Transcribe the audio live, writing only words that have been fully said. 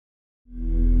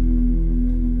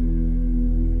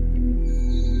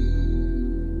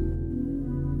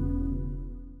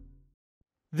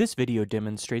This video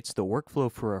demonstrates the workflow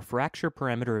for a fracture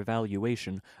parameter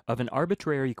evaluation of an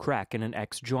arbitrary crack in an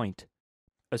X joint.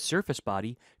 A surface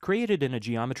body, created in a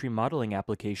geometry modeling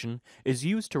application, is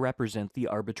used to represent the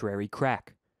arbitrary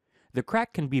crack. The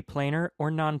crack can be planar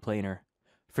or non-planar.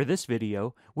 For this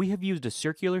video, we have used a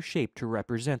circular shape to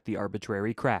represent the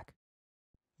arbitrary crack.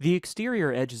 The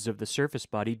exterior edges of the surface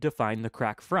body define the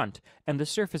crack front, and the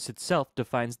surface itself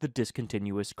defines the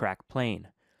discontinuous crack plane.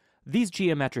 These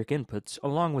geometric inputs,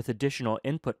 along with additional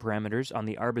input parameters on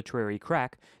the arbitrary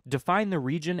crack, define the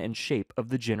region and shape of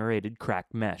the generated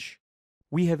crack mesh.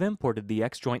 We have imported the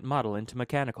X-joint model into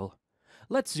Mechanical.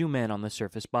 Let's zoom in on the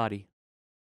surface body.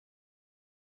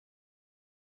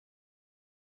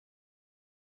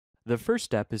 The first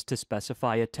step is to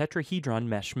specify a tetrahedron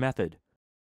mesh method.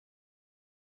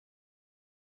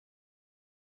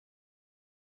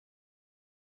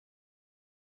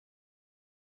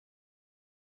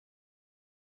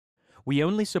 We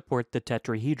only support the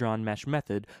tetrahedron mesh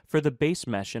method for the base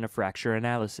mesh in a fracture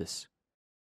analysis.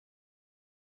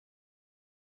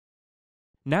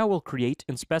 Now we'll create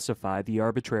and specify the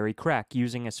arbitrary crack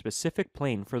using a specific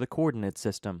plane for the coordinate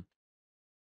system.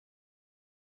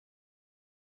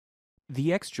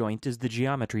 The X-joint is the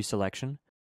geometry selection.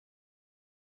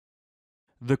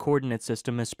 The coordinate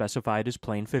system is specified as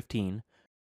plane 15.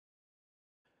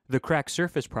 The crack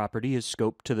surface property is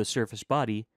scoped to the surface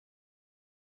body,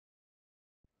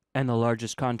 and the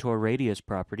largest contour radius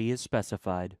property is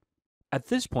specified. At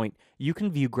this point, you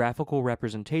can view graphical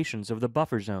representations of the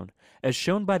buffer zone, as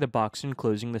shown by the box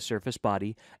enclosing the surface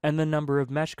body, and the number of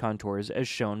mesh contours as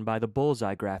shown by the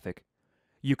bullseye graphic.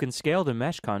 You can scale the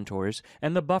mesh contours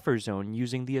and the buffer zone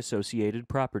using the associated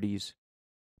properties.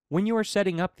 When you are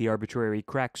setting up the arbitrary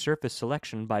crack surface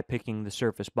selection by picking the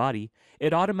surface body,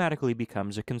 it automatically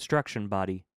becomes a construction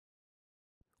body.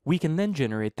 We can then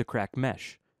generate the crack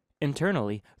mesh.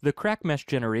 Internally, the crack mesh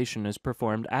generation is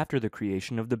performed after the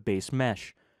creation of the base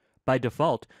mesh. By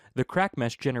default, the crack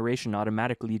mesh generation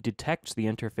automatically detects the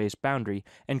interface boundary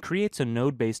and creates a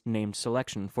node-based named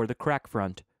selection for the crack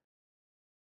front.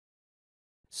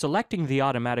 Selecting the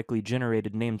automatically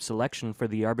generated named selection for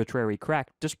the arbitrary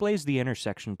crack displays the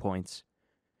intersection points.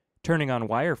 Turning on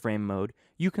wireframe mode,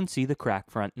 you can see the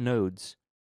crack front nodes.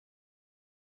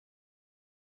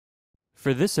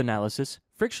 For this analysis,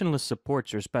 frictionless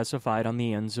supports are specified on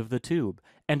the ends of the tube,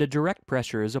 and a direct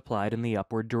pressure is applied in the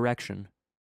upward direction.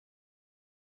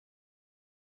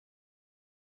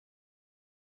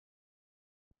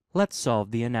 Let's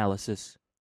solve the analysis.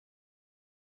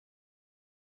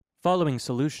 Following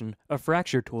solution, a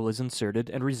fracture tool is inserted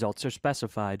and results are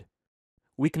specified.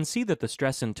 We can see that the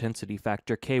stress intensity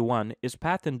factor K1 is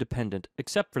path independent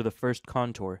except for the first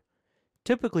contour.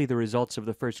 Typically, the results of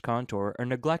the first contour are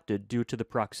neglected due to the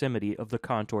proximity of the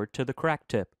contour to the crack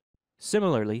tip.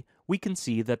 Similarly, we can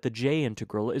see that the J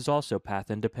integral is also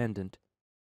path independent.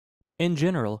 In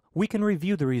general, we can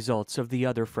review the results of the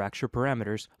other fracture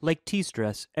parameters like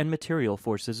T-stress and material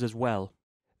forces as well.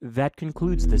 That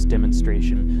concludes this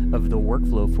demonstration of the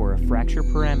workflow for a fracture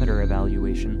parameter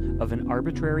evaluation of an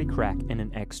arbitrary crack in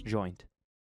an X joint.